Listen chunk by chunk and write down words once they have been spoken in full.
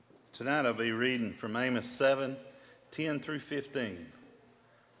Tonight I'll be reading from Amos 7, 10 through 15.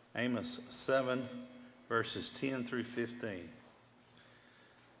 Amos 7, verses 10 through 15.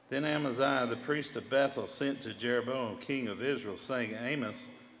 Then Amaziah the priest of Bethel sent to Jeroboam king of Israel, saying, Amos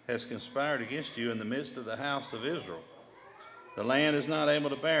has conspired against you in the midst of the house of Israel. The land is not able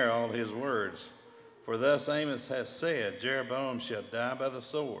to bear all his words. For thus Amos has said, Jeroboam shall die by the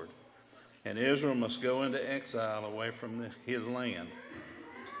sword, and Israel must go into exile away from his land.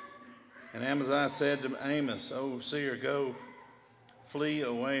 And Amaziah said to Amos, O seer, go, flee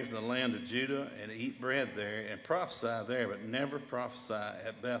away from the land of Judah, and eat bread there, and prophesy there, but never prophesy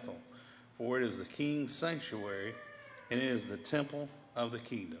at Bethel, for it is the king's sanctuary, and it is the temple of the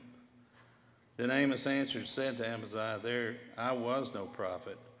kingdom. Then Amos answered, said to Amaziah, there I was no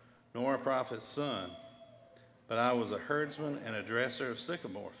prophet, nor a prophet's son, but I was a herdsman and a dresser of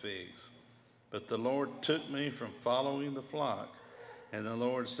sycamore figs. But the Lord took me from following the flock, and the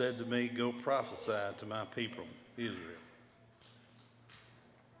Lord said to me, go prophesy to my people, Israel.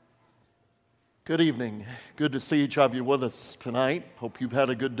 Good evening. Good to see each of you with us tonight. Hope you've had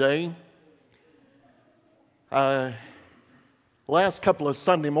a good day. Last couple of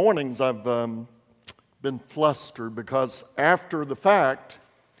Sunday mornings I've been flustered because after the fact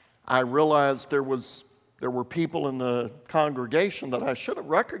I realized there were people in the congregation that I should have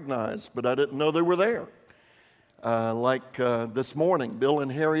recognized, but I didn't know they were there. Like this morning, Bill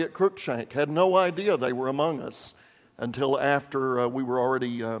and Harriet Crookshank had no idea they were among us until after we were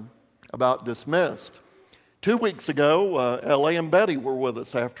already about dismissed. 2 weeks ago, L.A. and Betty were with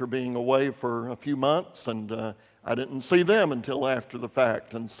us after being away for a few months, and I didn't see them until after the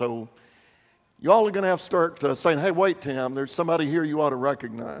fact. And so you all are going to have to start saying, hey, wait, Tim, there's somebody here you ought to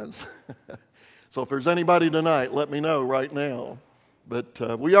recognize. So if there's anybody tonight, let me know right now.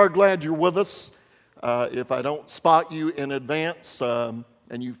 But we are glad you're with us. If I don't spot you in advance and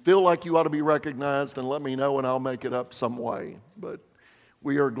you feel like you ought to be recognized, then let me know and I'll make it up some way. But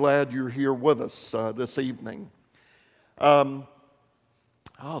we are glad you're here with us this evening. There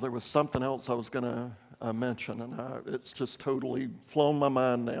was something else I was going to mention, and it's just totally flown my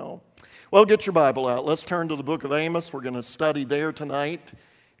mind now. Well, get your Bible out. Let's turn to the book of Amos. We're going to study there tonight,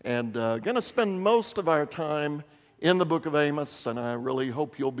 and going to spend most of our time in the book of Amos, and I really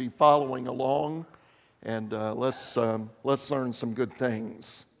hope you'll be following along. And let's learn some good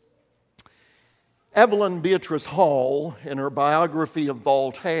things. Evelyn Beatrice Hall, in her biography of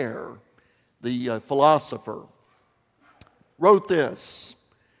Voltaire, the philosopher, wrote this: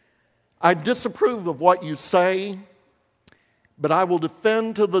 I disapprove of what you say, but I will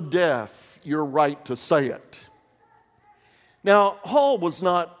defend to the death your right to say it. Now, Hall was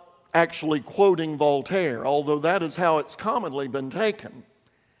not actually quoting Voltaire, although that is how it's commonly been taken.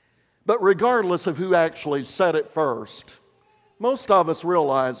 But regardless of who actually said it first, most of us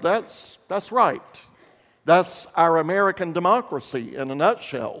realize that's right. That's our American democracy in a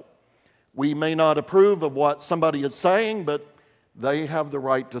nutshell. We may not approve of what somebody is saying, but they have the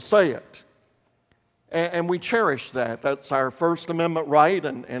right to say it. And we cherish that. That's our First Amendment right,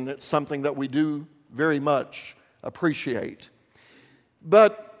 and it's something that we do very much appreciate.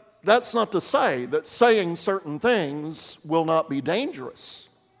 But that's not to say that saying certain things will not be dangerous.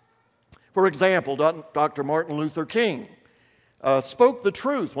 For example, Dr. Martin Luther King spoke the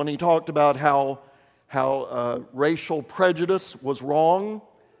truth when he talked about how racial prejudice was wrong,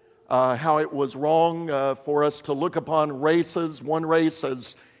 how it was wrong for us to look upon one race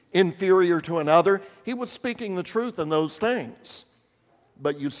as inferior to another. He was speaking the truth in those things.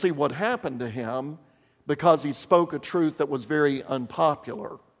 But you see what happened to him because he spoke a truth that was very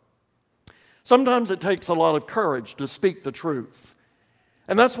unpopular. Sometimes it takes a lot of courage to speak the truth.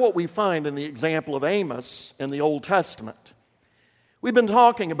 And that's what we find in the example of Amos in the Old Testament. We've been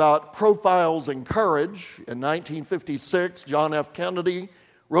talking about profiles in courage. In 1956, John F. Kennedy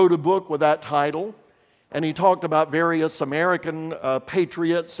wrote a book with that title, and he talked about various American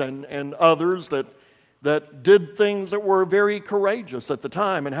patriots and others that did things that were very courageous at the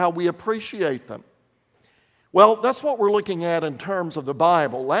time and how we appreciate them. Well, that's what we're looking at in terms of the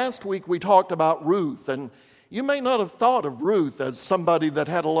Bible. Last week we talked about Ruth, and you may not have thought of Ruth as somebody that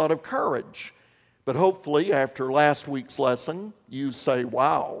had a lot of courage, but hopefully after last week's lesson, you say,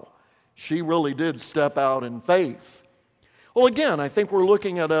 wow, she really did step out in faith. Well, again, I think we're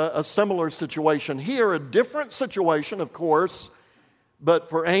looking at a similar situation here, a different situation, of course, but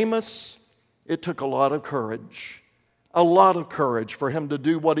for Amos, it took a lot of courage for him to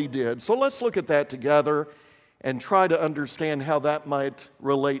do what he did. So let's look at that together and try to understand how that might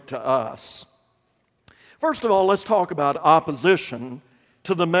relate to us. First of all, let's talk about opposition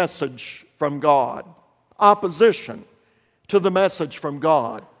to the message from God. Opposition to the message from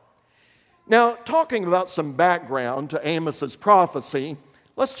God. Now, talking about some background to Amos's prophecy,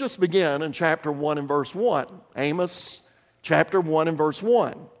 let's just begin in chapter 1 and verse 1. Amos chapter 1 and verse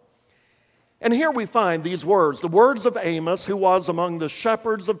 1. And here we find these words, the words of Amos, who was among the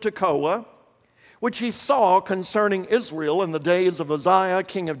shepherds of Tekoa, which he saw concerning Israel in the days of Uzziah,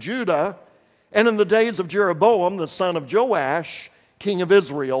 king of Judah, and in the days of Jeroboam, the son of Joash, king of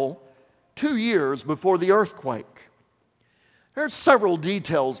Israel, 2 years before the earthquake. There's several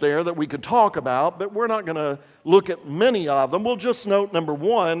details there that we could talk about, but we're not going to look at many of them. We'll just note, number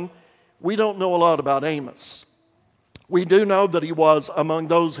one, we don't know a lot about Amos. We do know that he was among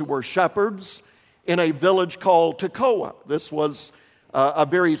those who were shepherds in a village called Tekoa. This was a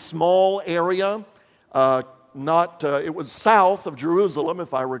very small area. It was south of Jerusalem,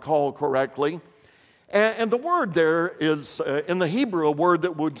 if I recall correctly. And the word there is, in the Hebrew, a word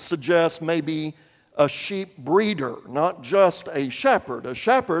that would suggest maybe a sheep breeder, not just a shepherd. A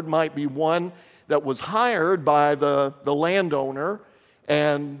shepherd might be one that was hired by the landowner,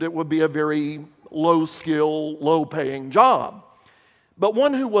 and it would be a very low-skill, low-paying job. But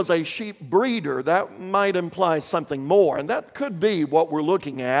one who was a sheep breeder, that might imply something more, and that could be what we're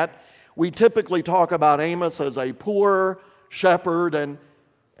looking at. We typically talk about Amos as a poor shepherd,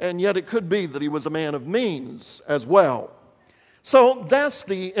 and yet it could be that he was a man of means as well. So that's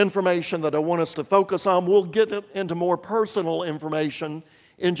the information that I want us to focus on. We'll get into more personal information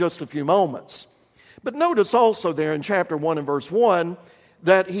in just a few moments. But notice also there in chapter 1 and verse 1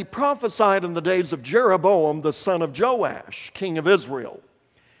 that he prophesied in the days of Jeroboam, the son of Joash, king of Israel.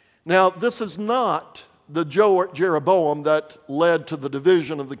 Now, this is not the Jeroboam that led to the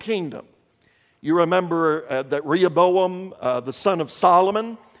division of the kingdom. You remember that Rehoboam, the son of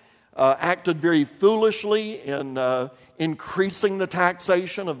Solomon, acted very foolishly in increasing the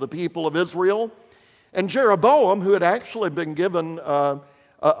taxation of the people of Israel. And Jeroboam, who had actually been given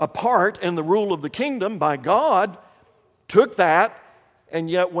a part in the rule of the kingdom by God, took that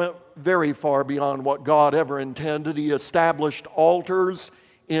and yet went very far beyond what God ever intended. He established altars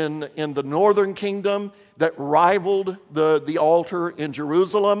in the northern kingdom that rivaled the altar in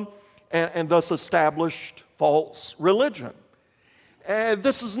Jerusalem, and thus established false religion. And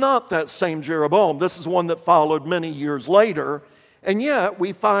this is not that same Jeroboam. This is one that followed many years later. And yet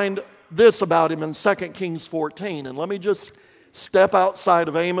we find this about him in 2 Kings 14. And let me just step outside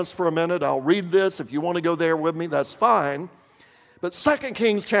of Amos for a minute. I'll read this. If you want to go there with me, that's fine. But 2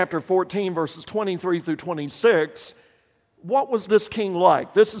 Kings chapter 14, verses 23 through 26, what was this king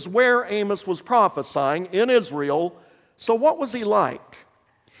like? This is where Amos was prophesying in Israel. So what was he like?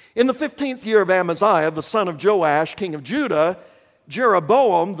 In the 15th year of Amaziah, the son of Joash, king of Judah,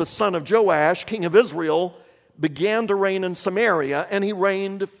 Jeroboam, the son of Joash, king of Israel, began to reign in Samaria, and he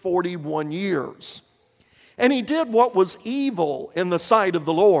reigned 41 years. And he did what was evil in the sight of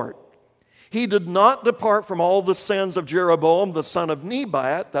the Lord. He did not depart from all the sins of Jeroboam, the son of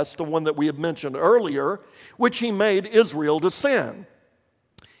Nebat, that's the one that we had mentioned earlier, which he made Israel to sin.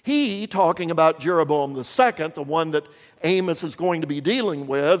 He, talking about Jeroboam the second, the one that Amos is going to be dealing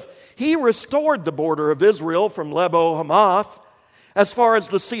with, he restored the border of Israel from Lebo Hamath as far as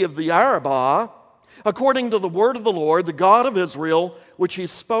the Sea of the Arabah, according to the word of the Lord, the God of Israel, which he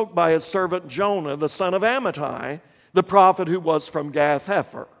spoke by his servant Jonah, the son of Amittai, the prophet who was from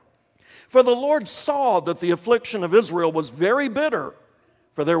Gath-hepher. For the Lord saw that the affliction of Israel was very bitter,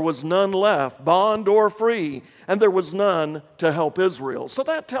 for there was none left, bond or free, and there was none to help Israel. So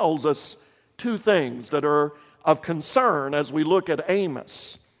that tells us two things that are of concern as we look at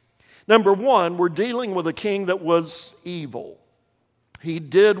Amos. Number one, we're dealing with a king that was evil. He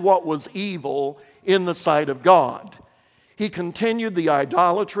did what was evil in the sight of God. He continued the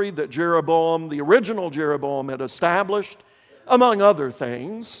idolatry that Jeroboam, the original Jeroboam, had established, among other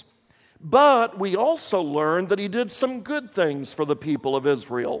things. But we also learned that he did some good things for the people of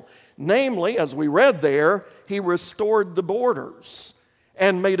Israel. Namely, as we read there, he restored the borders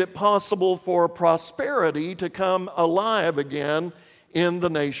and made it possible for prosperity to come alive again in the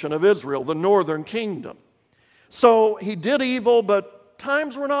nation of Israel, the northern kingdom. So he did evil, but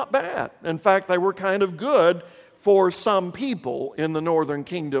times were not bad. In fact, they were kind of good for some people in the northern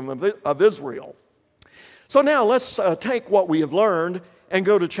kingdom of Israel. So now let's take what we have learned and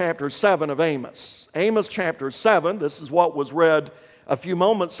go to chapter 7 of Amos. Amos chapter 7, this is what was read a few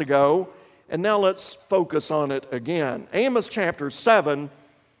moments ago, and now let's focus on it again. Amos chapter 7,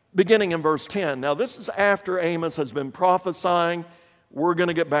 beginning in verse 10. Now this is after Amos has been prophesying. We're going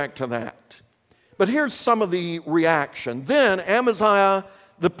to get back to that. But here's some of the reaction. Then Amaziah,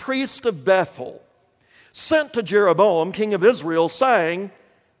 the priest of Bethel, sent to Jeroboam, king of Israel, saying,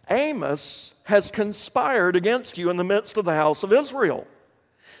 Amos has conspired against you in the midst of the house of Israel.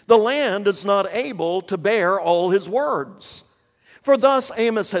 The land is not able to bear all his words. For thus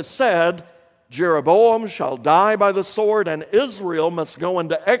Amos has said, Jeroboam shall die by the sword, and Israel must go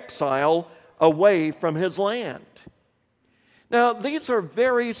into exile away from his land. Now, these are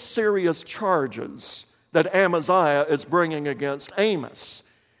very serious charges that Amaziah is bringing against Amos.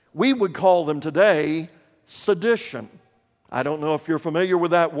 We would call them today sedition. I don't know if you're familiar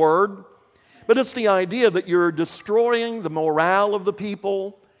with that word, but it's the idea that you're destroying the morale of the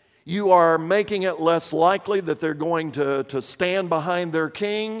people. You are making it less likely that they're going to stand behind their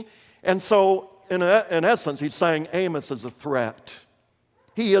king. And so, in essence, he's saying Amos is a threat.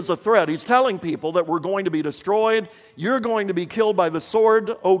 He is a threat. He's telling people that we're going to be destroyed. You're going to be killed by the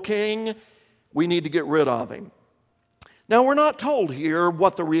sword, O king. We need to get rid of him. Now, we're not told here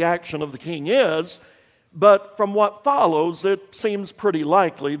what the reaction of the king is, but from what follows, it seems pretty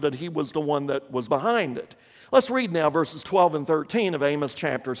likely that he was the one that was behind it. Let's read now verses 12 and 13 of Amos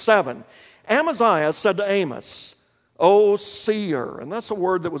chapter 7. Amaziah said to Amos, O seer, and that's a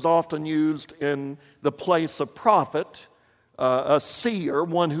word that was often used in the place of prophet, a seer,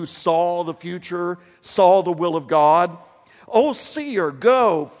 one who saw the future, saw the will of God. O seer,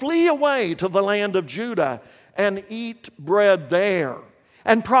 go, flee away to the land of Judah and eat bread there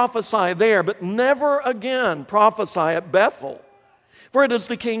and prophesy there, but never again prophesy at Bethel. For it is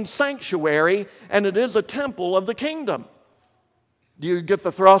the king's sanctuary, and it is a temple of the kingdom. Do you get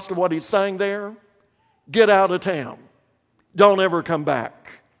the thrust of what he's saying there? Get out of town. Don't ever come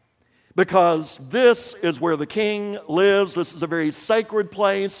back. Because this is where the king lives. This is a very sacred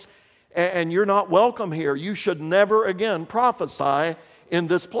place, and you're not welcome here. You should never again prophesy in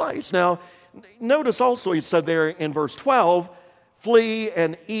this place. Now, notice also he said there in verse 12, flee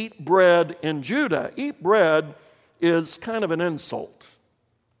and eat bread in Judah. Eat bread is kind of an insult.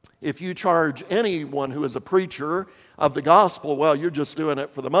 If you charge anyone who is a preacher of the gospel, well, you're just doing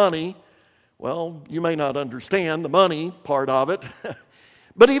it for the money, well, you may not understand the money part of it.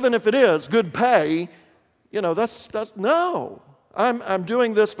 But even if it is good pay, that's no. I'm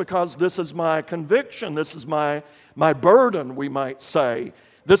doing this because this is my conviction. This is my burden, we might say.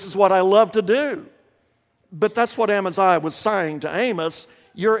 This is what I love to do. But that's what Amaziah was saying to Amos.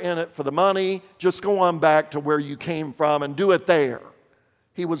 You're in it for the money. Just go on back to where you came from and do it there.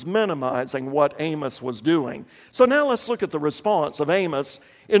 He was minimizing what Amos was doing. So now let's look at the response of Amos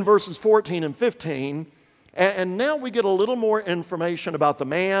in verses 14 and 15. And now we get a little more information about the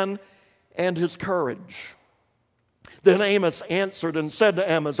man and his courage. Then Amos answered and said to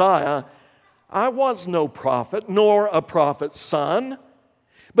Amaziah, I was no prophet, nor a prophet's son,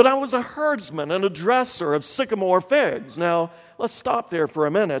 but I was a herdsman and a dresser of sycamore figs. Now, let's stop there for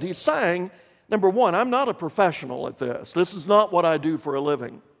a minute. He's saying, number one, I'm not a professional at this. This is not what I do for a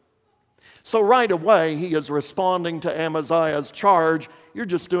living. So right away, he is responding to Amaziah's charge. You're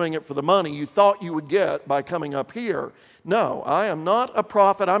just doing it for the money you thought you would get by coming up here. No, I am not a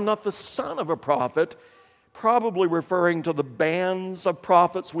prophet. I'm not the son of a prophet, probably referring to the bands of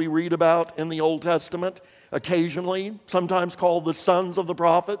prophets we read about in the Old Testament, occasionally, sometimes called the sons of the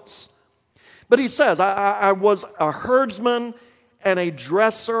prophets. But he says, I was a herdsman and a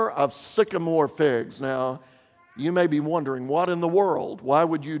dresser of sycamore figs. Now, you may be wondering, what in the world? Why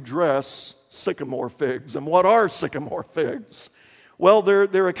would you dress sycamore figs? And what are sycamore figs? Well,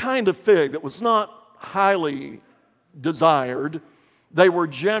 they're a kind of fig that was not highly desired. They were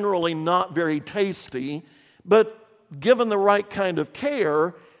generally not very tasty, but given the right kind of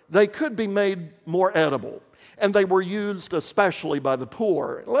care, they could be made more edible. And they were used especially by the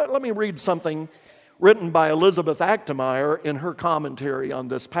poor. Let me read something written by Elizabeth Achtemeyer in her commentary on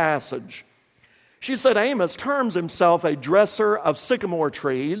this passage. She said, Amos terms himself a dresser of sycamore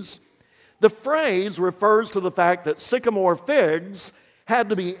trees. The phrase refers to the fact that sycamore figs had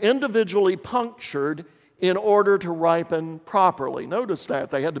to be individually punctured in order to ripen properly. Notice that.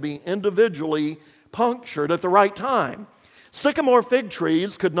 They had to be individually punctured at the right time. Sycamore fig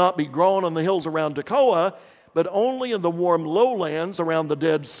trees could not be grown on the hills around Tekoa, but only in the warm lowlands around the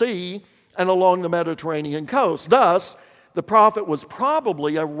Dead Sea and along the Mediterranean coast. Thus, the prophet was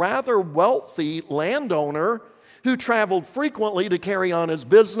probably a rather wealthy landowner who traveled frequently to carry on his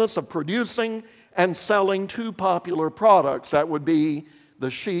business of producing and selling two popular products. That would be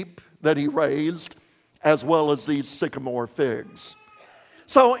the sheep that he raised, as well as these sycamore figs.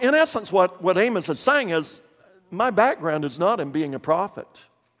 So, in essence, what Amos is saying is, my background is not in being a prophet.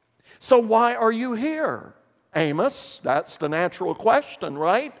 So why are you here, Amos? That's the natural question,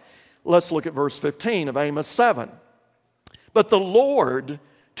 right? Let's look at verse 15 of Amos 7. But the Lord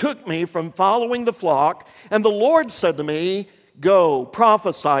took me from following the flock, and the Lord said to me, go,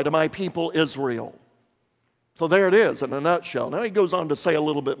 prophesy to my people Israel. So there it is in a nutshell. Now he goes on to say a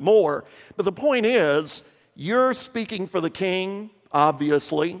little bit more, but the point is, you're speaking for the king,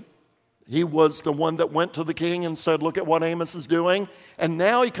 obviously. He was the one that went to the king and said, look at what Amos is doing. And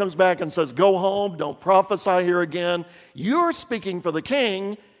now he comes back and says, go home, don't prophesy here again. You're speaking for the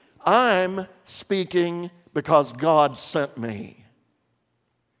king. I'm speaking because God sent me.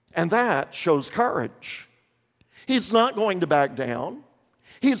 And that shows courage. He's not going to back down.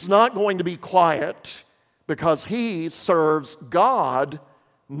 He's not going to be quiet because he serves God,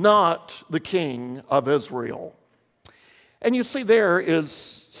 not the king of Israel. And you see, there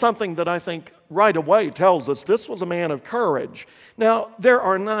is something that I think right away tells us this was a man of courage. Now, there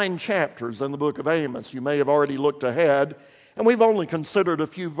are 9 chapters in the book of Amos. You may have already looked ahead, and we've only considered a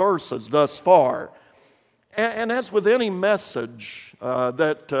few verses thus far. And as with any message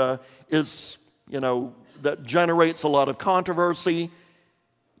that generates a lot of controversy,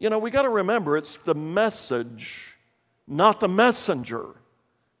 we got to remember it's the message, not the messenger,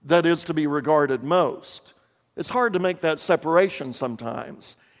 that is to be regarded most. It's hard to make that separation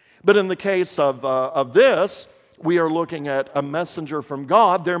sometimes. But in the case of this, we are looking at a messenger from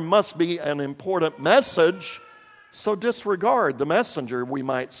God. There must be an important message, so disregard the messenger, we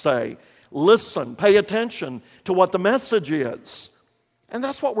might say. Listen, pay attention to what the message is. And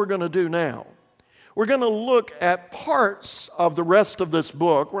that's what we're going to do now. We're going to look at parts of the rest of this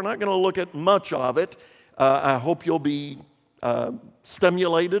book. We're not going to look at much of it. I hope you'll be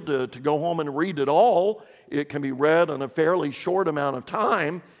stimulated to go home and read it all. It can be read in a fairly short amount of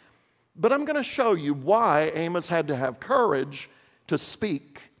time. But I'm going to show you why Amos had to have courage to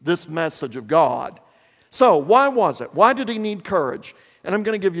speak this message of God. So, why was it? Why did he need courage? And I'm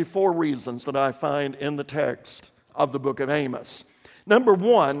going to give you 4 reasons that I find in the text of the book of Amos. Number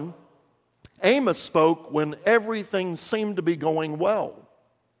 1, Amos spoke when everything seemed to be going well.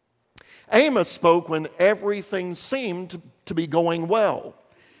 Amos spoke when everything seemed to be going well.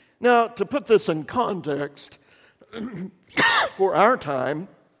 Now, to put this in context for our time,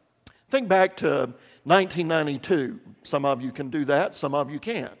 think back to 1992. Some of you can do that, some of you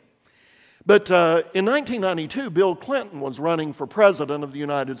can't. But in 1992, Bill Clinton was running for president of the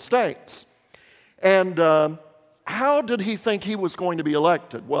United States. And how did he think he was going to be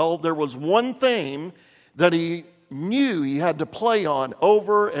elected? Well, there was one theme that he knew he had to play on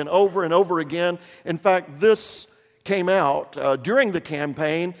over and over and over again. In fact, this came out during the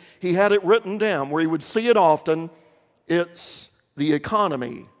campaign. He had it written down where he would see it often. It's the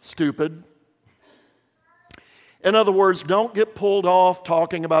economy, stupid. In other words, don't get pulled off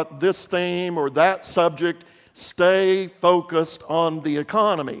talking about this theme or that subject. Stay focused on the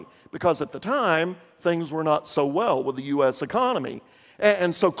economy, because at the time, things were not so well with the U.S. economy.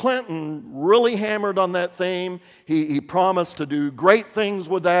 And so Clinton really hammered on that theme. He promised to do great things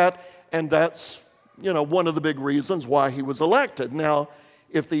with that, and that's, one of the big reasons why he was elected. Now,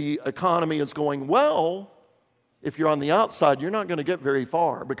 if the economy is going well, if you're on the outside, you're not going to get very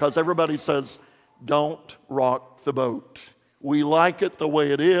far, because everybody says, don't rock the boat. We like it the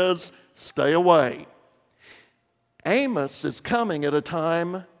way it is. Stay away. Amos is coming at a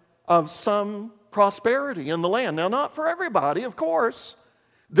time of some prosperity in the land. Now, not for everybody, of course.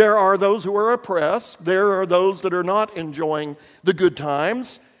 There are those who are oppressed. There are those that are not enjoying the good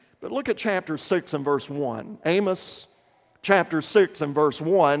times. But look at chapter 6 and verse 1. Amos chapter 6 and verse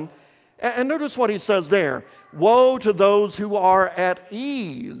 1. And notice what he says there. Woe to those who are at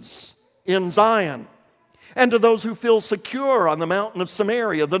ease in Zion, and to those who feel secure on the mountain of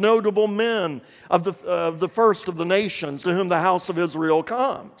Samaria, the notable men of the first of the nations to whom the house of Israel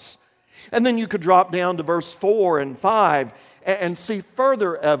comes. And then you could drop down to verse 4 and 5 and see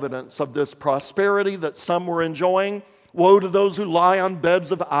further evidence of this prosperity that some were enjoying. Woe to those who lie on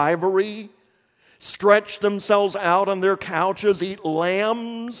beds of ivory, stretch themselves out on their couches, eat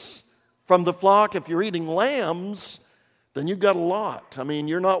lambs from the flock. If you're eating lambs, then you've got a lot. I mean,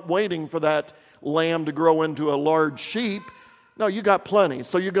 you're not waiting for that lamb to grow into a large sheep. No, you got plenty.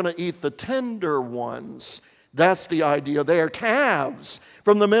 So you're going to eat the tender ones. That's the idea there. Calves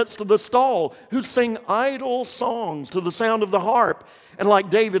from the midst of the stall who sing idle songs to the sound of the harp, and like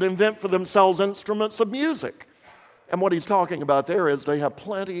David invent for themselves instruments of music. And what he's talking about there is they have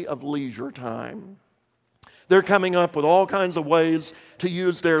plenty of leisure time. They're coming up with all kinds of ways to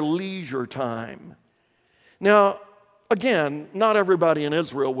use their leisure time. Now, again, not everybody in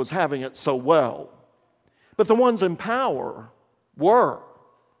Israel was having it so well, but the ones in power were.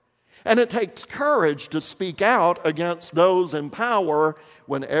 And it takes courage to speak out against those in power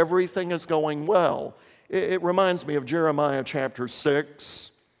when everything is going well. It reminds me of Jeremiah chapter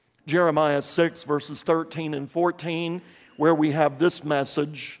 6. Jeremiah 6 verses 13 and 14, where we have this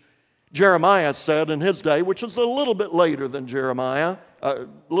message. Jeremiah said in his day, which is a little bit later than Jeremiah, a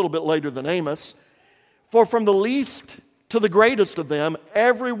little bit later than Amos, "For from the least to the greatest of them,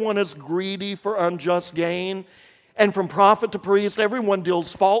 everyone is greedy for unjust gain, and from prophet to priest, everyone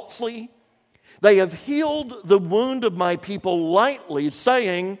deals falsely. They have healed the wound of my people lightly,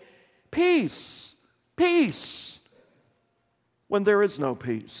 saying, 'Peace, peace,' when there is no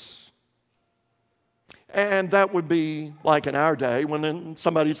peace." And that would be like in our day when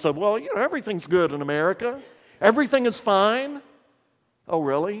somebody said, "Well, everything's good in America. Everything is fine." Oh,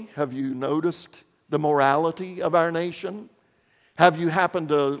 really? Have you noticed the morality of our nation? Have you happened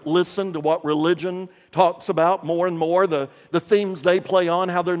to listen to what religion talks about more and more, the themes they play on,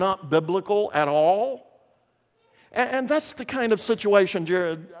 how they're not biblical at all? And that's the kind of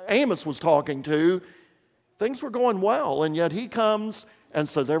situation Amos was talking to. Things were going well, and yet he comes and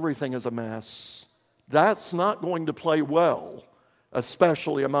says everything is a mess. That's not going to play well,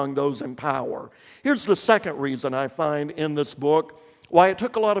 especially among those in power. Here's the second reason I find in this book why it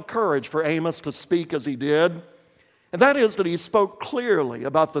took a lot of courage for Amos to speak as he did, and that is that he spoke clearly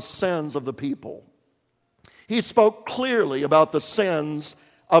about the sins of the people. He spoke clearly about the sins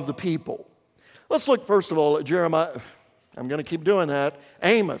of the people. Let's look first of all at Jeremiah. I'm going to keep doing that.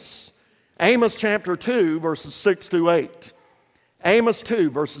 Amos. Amos chapter 2, verses 6 to 8. Amos 2,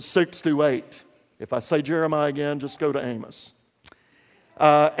 verses 6 to 8. If I say Jeremiah again, just go to Amos.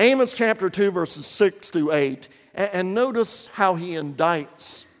 Amos chapter 2, verses 6 to 8. And notice how he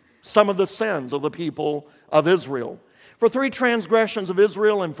indicts some of the sins of the people of Israel. "For 3 transgressions of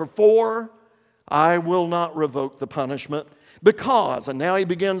Israel, and for 4, I will not revoke the punishment. Because," and now he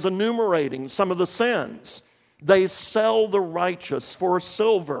begins enumerating some of the sins, "they sell the righteous for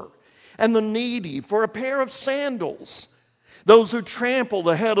silver, and the needy for a pair of sandals. Those who trample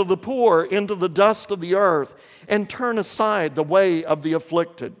the head of the poor into the dust of the earth and turn aside the way of the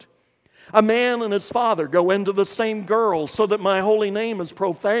afflicted. A man and his father go into the same girl, so that my holy name is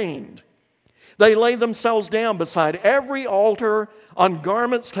profaned. They lay themselves down beside every altar on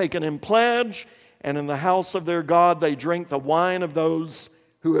garments taken in pledge, and in the house of their God they drink the wine of those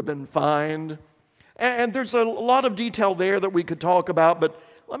who have been fined." And there's a lot of detail there that we could talk about, but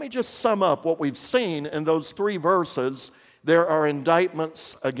let me just sum up what we've seen in those 3 verses. There are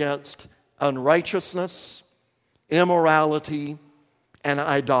indictments against unrighteousness, immorality, and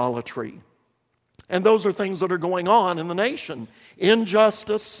idolatry. And those are things that are going on in the nation.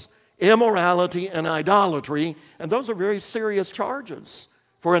 Injustice, immorality, and idolatry. And those are very serious charges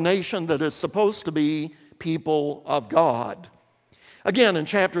for a nation that is supposed to be people of God. Again, in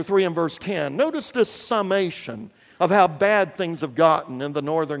chapter 3 and verse 10, notice this summation of how bad things have gotten in the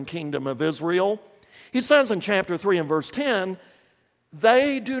northern kingdom of Israel. He says in chapter 3 and verse 10,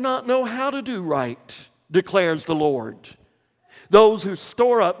 "They do not know how to do right, declares the Lord. Those who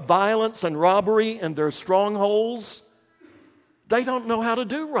store up violence and robbery in their strongholds, they don't know how to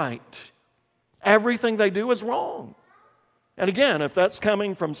do right. Everything they do is wrong." And again, if that's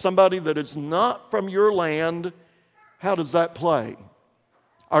coming from somebody that is not from your land, how does that play?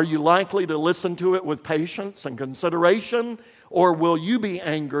 Are you likely to listen to it with patience and consideration? Or will you be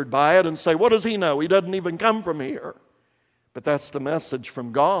angered by it and say, "What does he know? He doesn't even come from here." But that's the message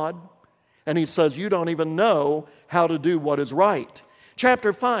from God. And he says, you don't even know how to do what is right.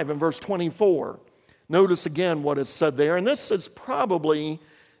 Chapter 5 and verse 24. Notice again what is said there. And this is probably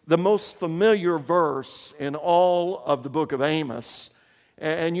the most familiar verse in all of the book of Amos.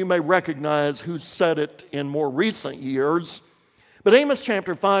 And you may recognize who said it in more recent years. But Amos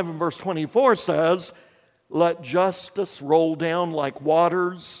chapter 5 and verse 24 says, "Let justice roll down like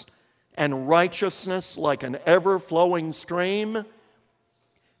waters, and righteousness like an ever-flowing stream."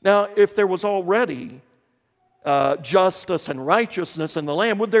 Now, if there was already justice and righteousness in the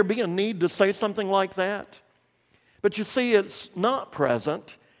land, would there be a need to say something like that? But you see, it's not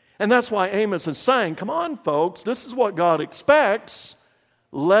present. And that's why Amos is saying, come on, folks, this is what God expects.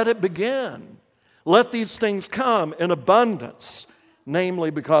 Let it begin. Let these things come in abundance, namely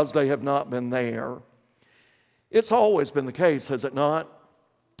because they have not been there. It's always been the case, has it not,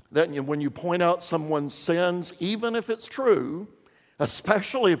 that when you point out someone's sins, even if it's true,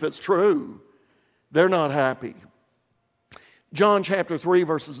 especially if it's true, they're not happy. John chapter 3,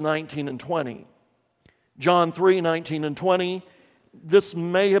 verses 19 and 20. John 3, 19 and 20. This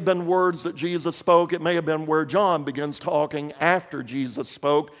may have been words that Jesus spoke. It may have been where John begins talking after Jesus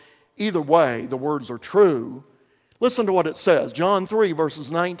spoke. Either way, the words are true. Listen to what it says. John 3,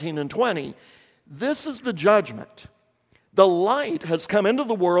 verses 19 and 20. This is the judgment. The light has come into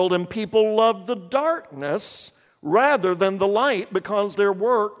the world, and people love the darkness rather than the light because their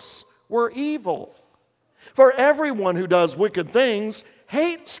works were evil. For everyone who does wicked things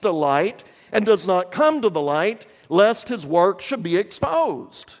hates the light and does not come to the light, lest his work should be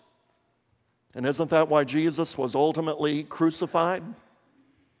exposed. And isn't that why Jesus was ultimately crucified?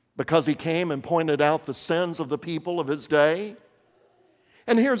 Because he came and pointed out the sins of the people of his day.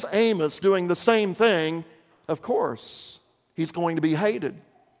 And here's Amos doing the same thing. Of course, he's going to be hated.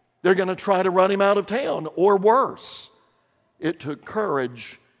 They're going to try to run him out of town, or worse. It took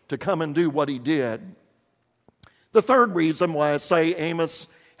courage to come and do what he did. The third reason why I say Amos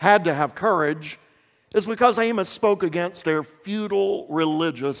had to have courage is because Amos spoke against their futile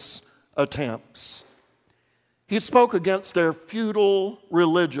religious attempts. He spoke against their futile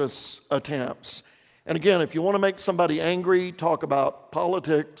religious attempts. And again, if you want to make somebody angry, talk about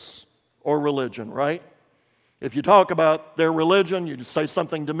politics or religion, right? If you talk about their religion, you just say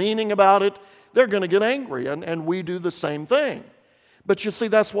something demeaning about it, they're going to get angry, and we do the same thing. But you see,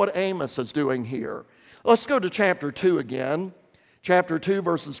 that's what Amos is doing here. Let's go to chapter 2 again. Chapter 2,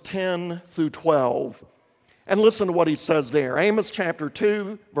 verses 10 through 12. And listen to what he says there. Amos chapter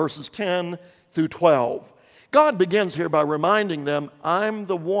 2, verses 10 through 12. God begins here by reminding them, I'm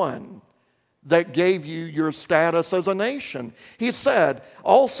the one that gave you your status as a nation. He said,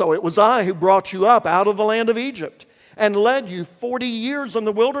 also, it was I who brought you up out of the land of Egypt and led you 40 years in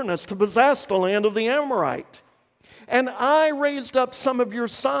the wilderness to possess the land of the Amorite. And I raised up some of your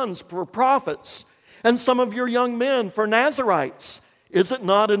sons for prophets and some of your young men for Nazirites. Is it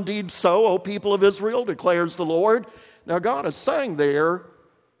not indeed so, O people of Israel, declares the Lord? Now God is saying there,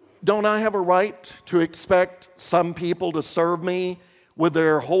 don't I have a right to expect some people to serve me with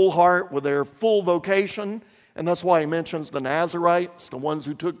their whole heart, with their full vocation? And that's why he mentions the Nazirites, the ones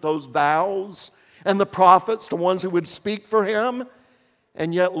who took those vows, and the prophets, the ones who would speak for him.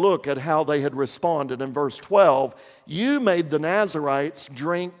 And yet look at how they had responded in verse 12. You made the Nazirites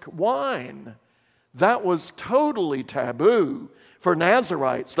drink wine. That was totally taboo for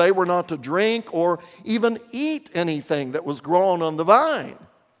Nazirites. They were not to drink or even eat anything that was grown on the vine.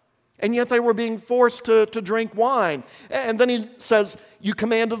 And yet they were being forced to drink wine. And then he says, you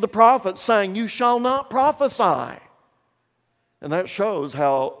commanded the prophets, saying, you shall not prophesy. And that shows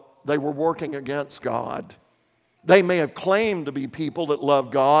how they were working against God. They may have claimed to be people that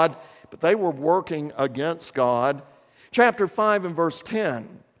love God, but they were working against God. Chapter 5 and verse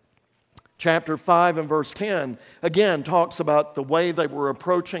 10. Chapter 5 and verse 10, again, talks about the way they were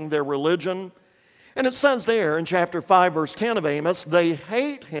approaching their religion. And it says there in chapter 5, verse 10 of Amos, they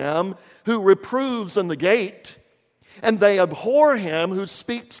hate him who reproves in the gate, and they abhor him who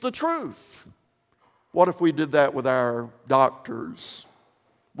speaks the truth. What if we did that with our doctors?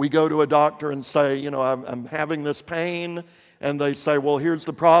 We go to a doctor and say, I'm having this pain, and they say, well, here's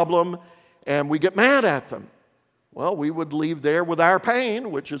the problem, and we get mad at them. Well, we would leave there with our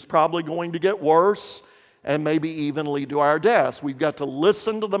pain, which is probably going to get worse and maybe even lead to our deaths. We've got to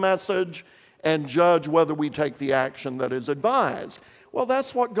listen to the message and judge whether we take the action that is advised. Well,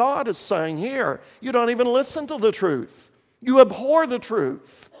 that's what God is saying here. You don't even listen to the truth. You abhor the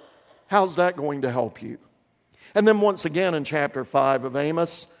truth. How's that going to help you? And then once again in chapter 5 of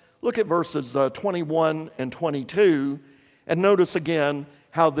Amos, look at verses 21 and 22, and notice again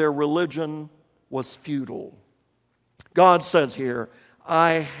how their religion was futile. God says here,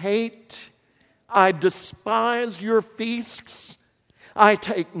 I despise your feasts. I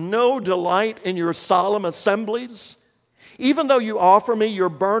take no delight in your solemn assemblies. Even though you offer me your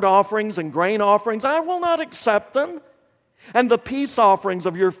burnt offerings and grain offerings, I will not accept them. And the peace offerings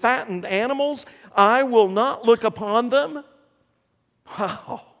of your fattened animals, I will not look upon them.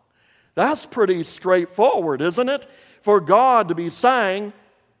 Wow, that's pretty straightforward, isn't it? For God to be saying,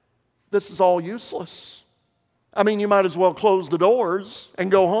 this is all useless. I mean, you might as well close the doors and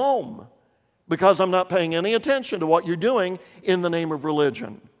go home, because I'm not paying any attention to what you're doing in the name of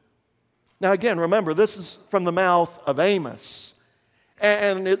religion. Now again, remember, this is from the mouth of Amos.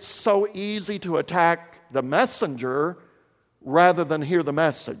 And it's so easy to attack the messenger rather than hear the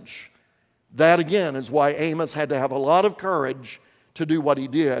message. That again is why Amos had to have a lot of courage to do what he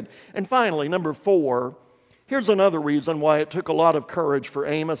did. And finally, number 4, here's another reason why it took a lot of courage for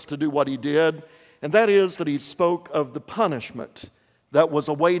Amos to do what he did, and that is that he spoke of the punishment that was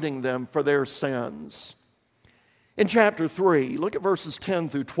awaiting them for their sins. In chapter 3, look at verses 10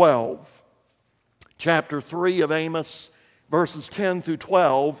 through 12. Chapter 3 of Amos, verses 10 through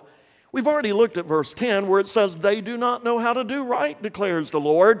 12. We've already looked at verse 10 where it says, they do not know how to do right, declares the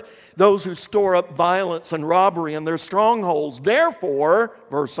Lord, those who store up violence and robbery in their strongholds. Therefore,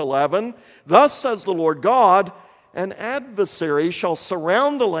 verse 11, thus says the Lord God, an adversary shall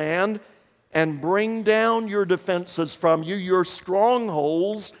surround the land and bring down your defenses from you. Your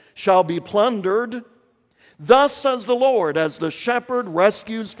strongholds shall be plundered. Thus says the Lord, as the shepherd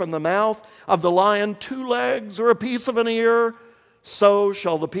rescues from the mouth of the lion 2 legs or a piece of an ear, so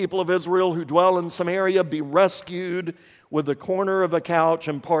shall the people of Israel who dwell in Samaria be rescued with the corner of a couch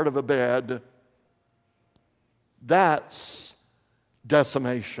and part of a bed. That's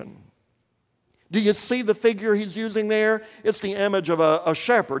decimation. Do you see the figure he's using there? It's the image of a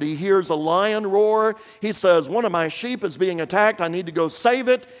shepherd. He hears a lion roar. He says, one of my sheep is being attacked. I need to go save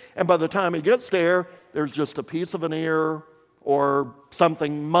it. And by the time he gets there, there's just a piece of an ear or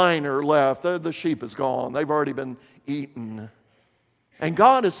something minor left. The sheep is gone. They've already been eaten. And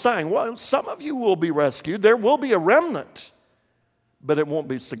God is saying, well, some of you will be rescued. There will be a remnant, but it won't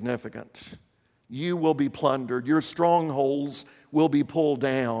be significant. You will be plundered. Your strongholds will be pulled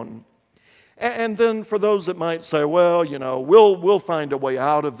down. And then for those that might say, well, we'll find a way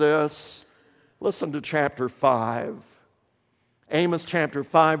out of this, listen to chapter 5. Amos chapter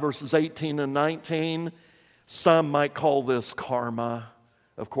 5, verses 18 and 19. Some might call this karma.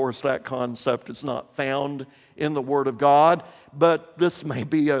 Of course, that concept is not found in the Word of God, but this may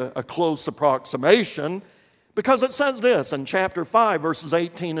be a close approximation because it says this in chapter 5, verses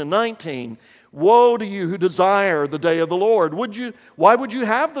 18 and 19. Woe to you who desire the day of the Lord. Why would you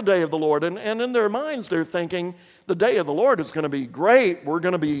have the day of the Lord? And in their minds, they're thinking, the day of the Lord is going to be great. We're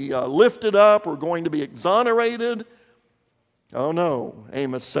going to be lifted up. We're going to be exonerated. Oh no,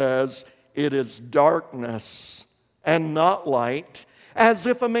 Amos says, it is darkness and not light, as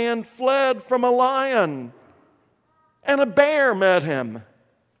if a man fled from a lion and a bear met him,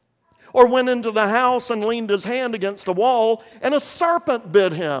 or went into the house and leaned his hand against a wall and a serpent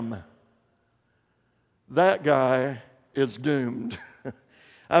bit him. That guy is doomed.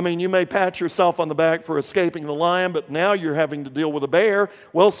 I mean, you may pat yourself on the back for escaping the lion, but now you're having to deal with a bear.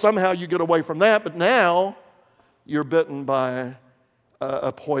 Well, somehow you get away from that, but now you're bitten by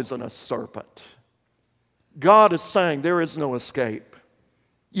a poisonous serpent. God is saying there is no escape.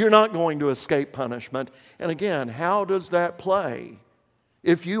 You're not going to escape punishment. And again, how does that play?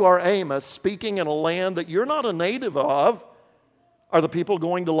 If you are Amos speaking in a land that you're not a native of, are the people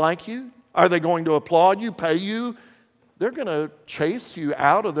going to like you? Are they going to applaud you, pay you? They're going to chase you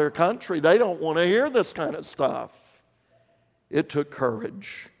out of their country. They don't want to hear this kind of stuff. It took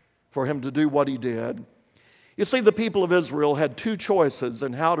courage for him to do what he did. You see, the people of Israel had 2 choices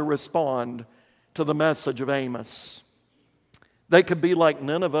in how to respond to the message of Amos. They could be like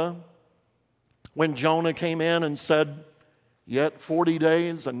Nineveh when Jonah came in and said, yet 40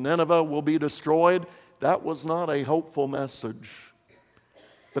 days and Nineveh will be destroyed. That was not a hopeful message.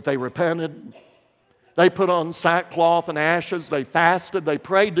 But they repented. They put on sackcloth and ashes. They fasted. They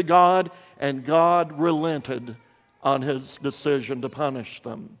prayed to God. And God relented on his decision to punish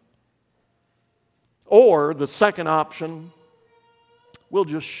them. Or the second option, we'll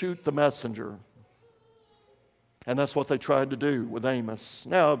just shoot the messenger. And that's what they tried to do with Amos.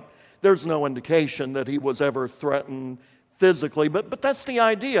 Now, there's no indication that he was ever threatened physically, but that's the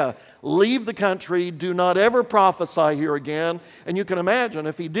idea. Leave the country, do not ever prophesy here again. And you can imagine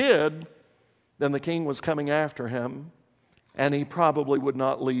if he did, then the king was coming after him, and he probably would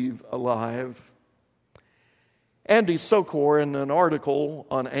not leave alive. Andy Sokor, in an article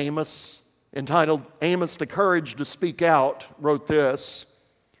on Amos entitled Amos the Courage to Speak Out, wrote this: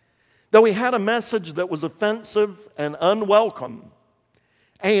 though he had a message that was offensive and unwelcome,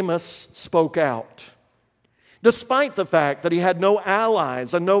 Amos spoke out. Despite the fact that he had no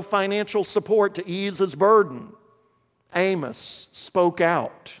allies and no financial support to ease his burden, Amos spoke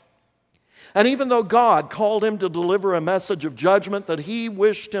out. And even though God called him to deliver a message of judgment that he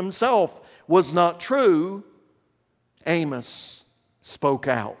wished himself was not true, Amos spoke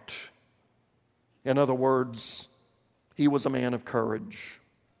out. In other words, he was a man of courage.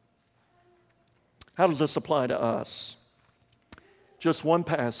 How does this apply to us? Just one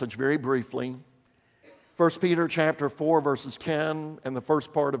passage, very briefly. 1 Peter chapter 4, verses 10 and the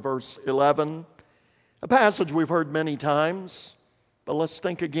first part of verse 11. A passage we've heard many times, but let's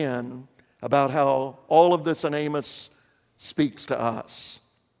think again about how all of this in Amos speaks to us.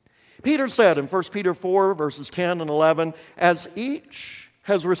 Peter said in 1 Peter 4, verses 10 and 11, as each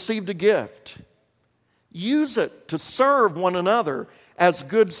has received a gift, use it to serve one another as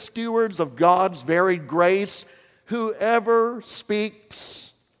good stewards of God's varied grace. Whoever speaks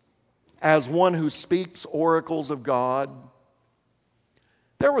as one who speaks oracles of God.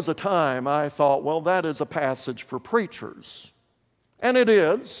 There was a time I thought, well, that is a passage for preachers. And it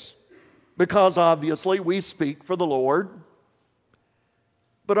is, because obviously we speak for the Lord.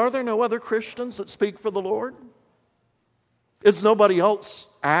 But are there no other Christians that speak for the Lord? Is nobody else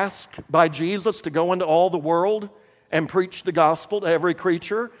asked by Jesus to go into all the world and preach the gospel to every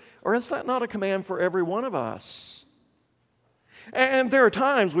creature? Or is that not a command for every one of us? And there are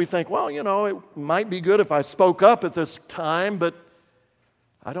times we think, well, it might be good if I spoke up at this time, but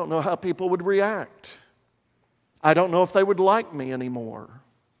I don't know how people would react. I don't know if they would like me anymore.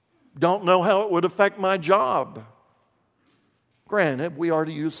 Don't know how it would affect my job. Granted, we are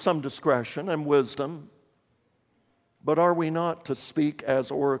to use some discretion and wisdom, but are we not to speak as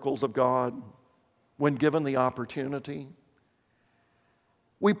oracles of God when given the opportunity?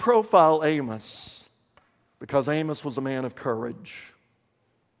 We profile Amos because Amos was a man of courage.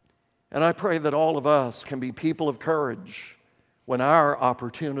 And I pray that all of us can be people of courage when our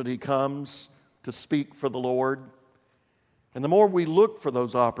opportunity comes to speak for the Lord. And the more we look for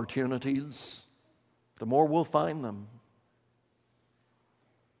those opportunities, the more we'll find them.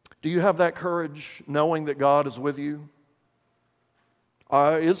 Do you have that courage knowing that God is with you?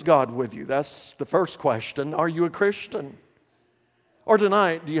 Is God with you? That's the first question. Are you a Christian? Or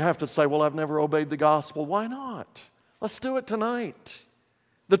tonight, do you have to say, well, I've never obeyed the gospel? Why not? Let's do it tonight.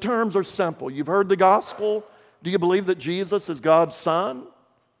 The terms are simple. You've heard the gospel. Do you believe that Jesus is God's Son?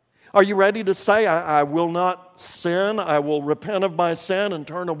 Are you ready to say, I will not sin, I will repent of my sin and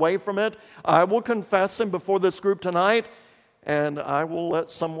turn away from it? I will confess Him before this group tonight, and I will let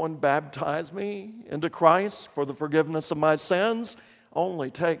someone baptize me into Christ for the forgiveness of my sins.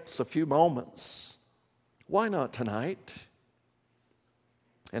 Only takes a few moments. Why not tonight?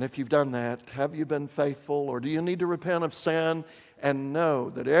 And if you've done that, have you been faithful, or do you need to repent of sin and know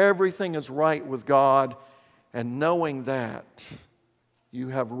that everything is right with God? And knowing that, you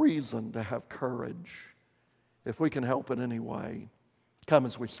have reason to have courage. If we can help in any way, come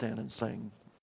as we stand and sing.